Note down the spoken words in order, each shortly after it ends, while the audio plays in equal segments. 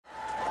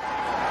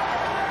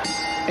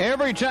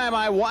Every time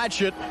I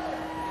watch it,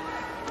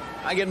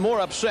 I get more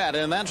upset,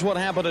 and that's what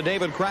happened to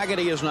David Crockett.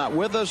 He is not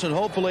with us, and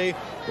hopefully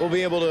we'll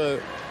be able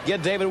to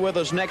get David with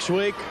us next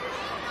week.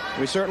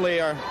 We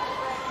certainly are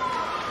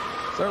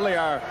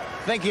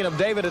thinking of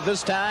David at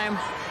this time.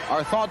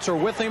 Our thoughts are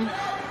with him,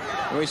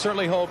 and we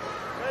certainly hope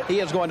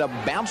he is going to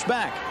bounce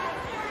back,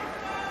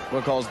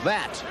 because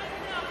that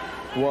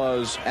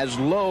was as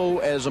low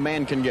as a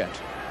man can get.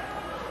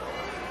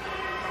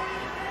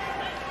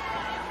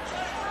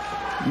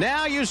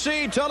 Now you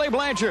see Tully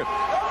Blanchard,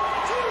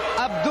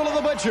 Abdullah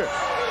the Butcher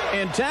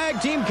in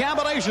tag team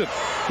combination.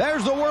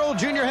 There's the world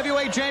junior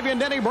heavyweight champion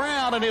Denny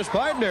Brown and his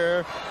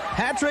partner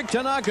Patrick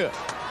Tanaka.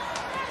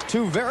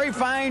 Two very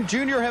fine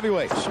junior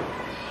heavyweights.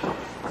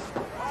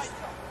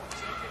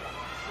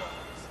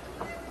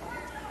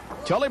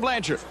 Tully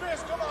Blanchard.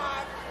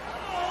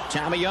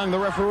 Tommy Young, the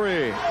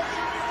referee.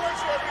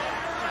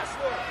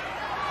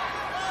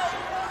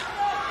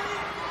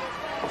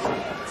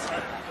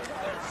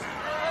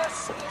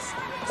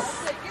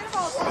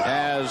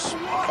 As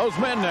both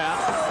men now.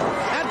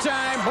 That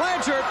time,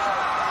 Blanchard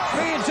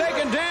being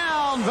taken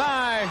down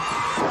by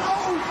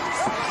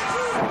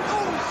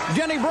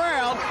Denny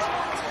Brown.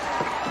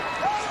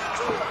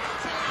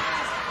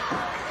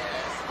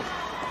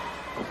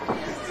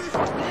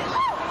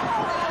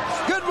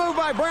 Good move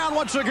by Brown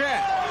once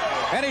again.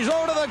 And he's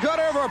over to the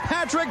cutter for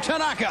Patrick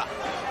Tanaka.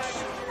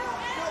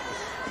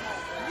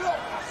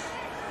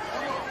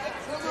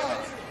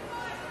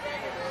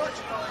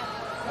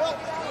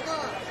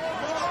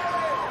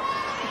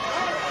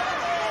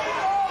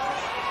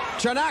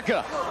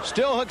 Tanaka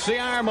still hooks the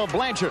arm of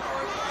Blanchard.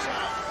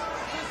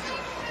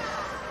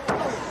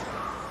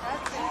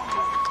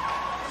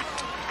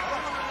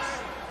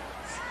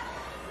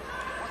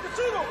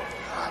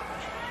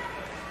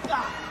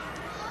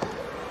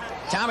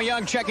 Tommy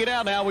Young check it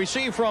out now. We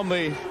see from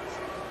the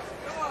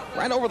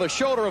right over the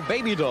shoulder of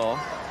Baby Doll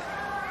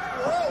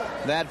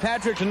that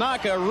Patrick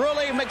Tanaka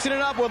really mixing it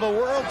up with the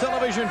world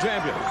television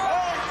champion.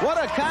 What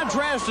a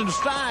contrast in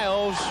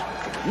styles.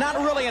 Not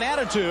really in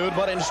attitude,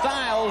 but in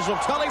styles of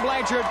Tully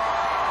Blanchard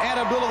and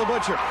Abdullah the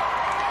Butcher.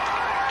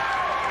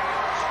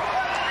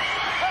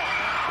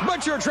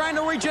 Butcher trying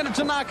to reach into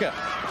Tanaka.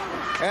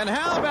 And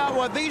how about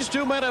what these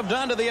two men have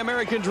done to the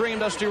American Dream,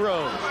 Dusty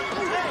Rhodes?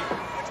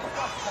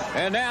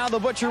 And now the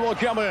Butcher will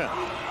come in.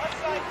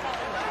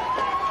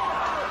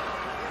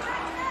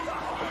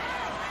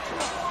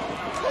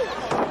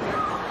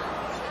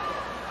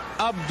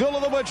 Abdullah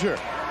the Butcher,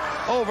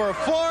 over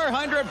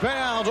 400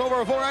 pounds,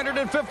 over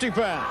 450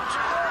 pounds.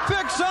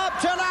 Picks up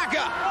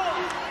Tanaka.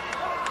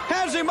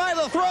 Has him by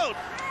the throat.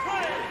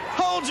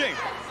 Holds him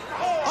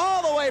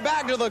all the way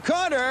back to the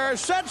corner.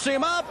 Sets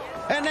him up.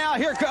 And now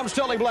here comes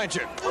Tully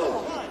Blanchard.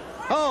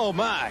 Oh,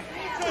 my.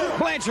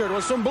 Blanchard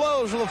with some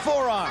blows with the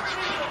forearm.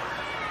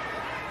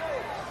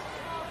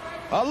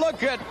 A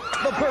look at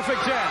the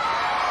perfect 10.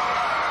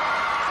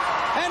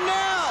 And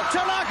now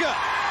Tanaka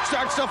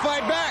starts to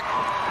fight back.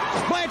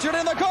 Blanchard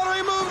in the corner.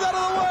 He moves out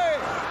of the way.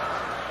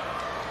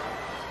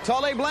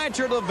 Tully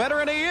Blanchard, the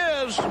veteran he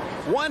is,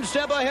 one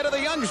step ahead of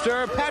the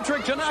youngster,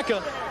 Patrick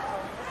Tanaka.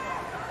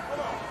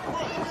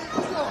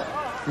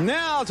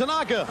 Now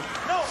Tanaka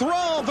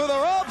thrown through the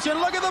ropes,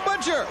 and look at the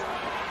Butcher.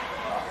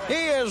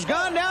 He has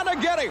gone down to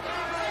get him.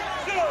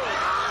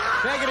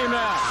 Taking him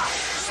now.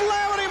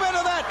 Slamming him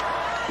into that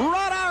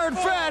wrought iron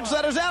fence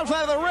that is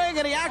outside of the ring,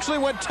 and he actually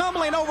went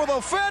tumbling over the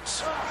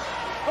fence.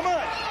 Come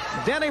on.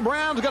 Denny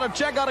Brown's going to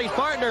check out his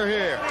partner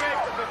here.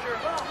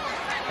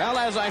 Well,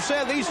 as I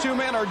said, these two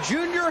men are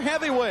junior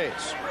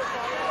heavyweights.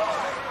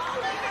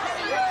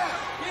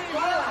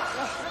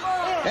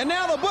 And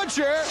now the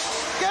Butcher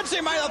gets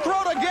him by the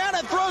throat again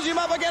and throws him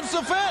up against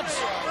the fence.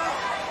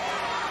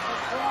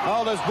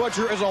 Oh, this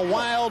Butcher is a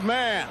wild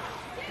man.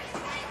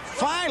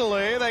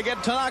 Finally, they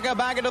get Tanaka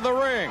back into the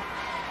ring.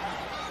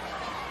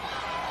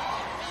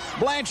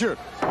 Blanchard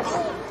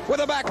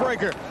with a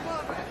backbreaker.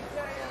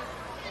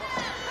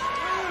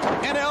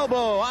 An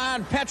elbow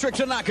on Patrick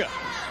Tanaka.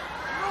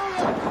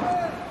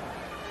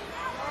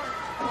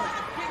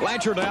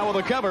 Blanchard now with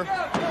a cover.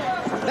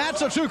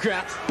 That's a 2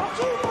 count.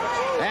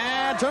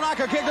 And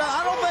Tanaka kicked out.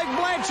 I don't think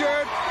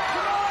Blanchard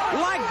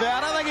liked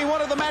that. I think he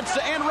wanted the match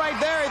to end right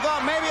there. He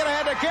thought maybe it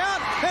had to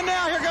count. And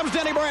now here comes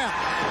Denny Brown.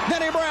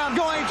 Denny Brown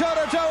going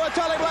toe-to-toe with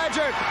Tully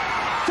Blanchard.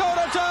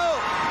 Toe-to-toe.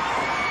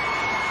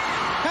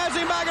 Has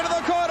him back into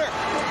the corner.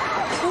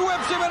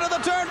 Whips him into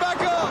the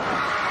turnbuckle.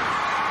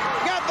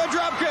 Got the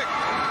drop kick.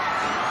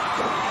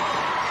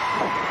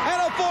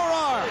 And a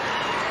forearm.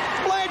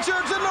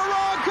 Blanchard's in the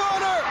wrong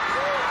corner.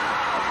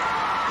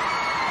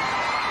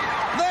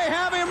 They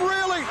have him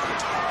reeling.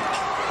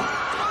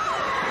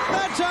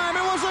 That time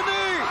it was a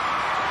knee.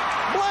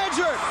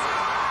 Blanchard.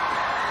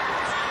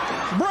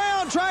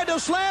 Brown tried to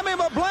slam him,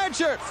 but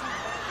Blanchard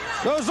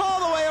goes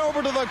all the way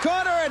over to the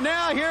corner, and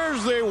now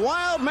here's the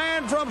wild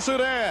man from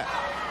Sudan.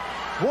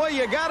 Boy,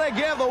 you got to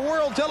give the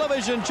world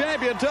television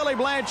champion, Tully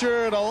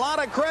Blanchard, a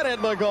lot of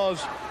credit,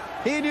 because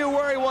he knew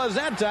where he was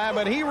that time,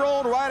 and he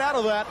rolled right out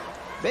of that.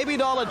 Baby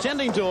Doll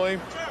attending to him,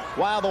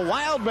 while the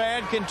wild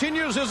man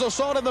continues his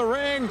assault in the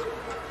ring.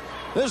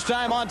 This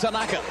time on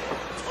Tanaka.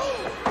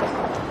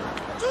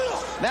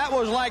 That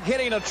was like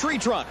hitting a tree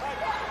trunk.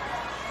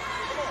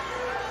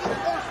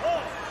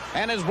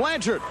 And as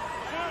Blanchard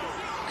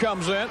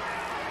comes in.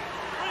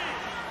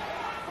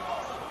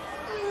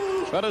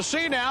 But to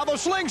see now the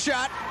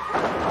slingshot.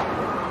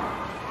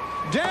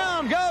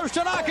 Down goes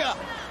Tanaka.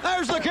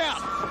 There's the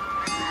count.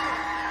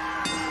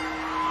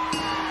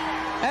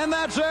 And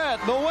that's it.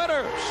 The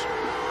winners.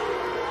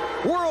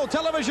 World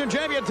Television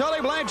Champion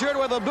Tully Blanchard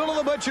with Abdullah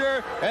the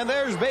Butcher. And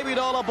there's Baby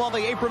Doll up on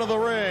the apron of the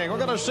ring. We're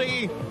going to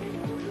see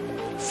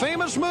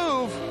famous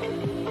move,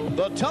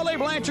 the Tully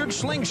Blanchard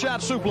slingshot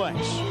suplex.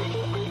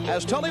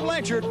 As Tully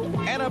Blanchard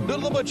and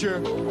Abdullah the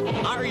Butcher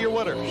are your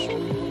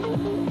winners.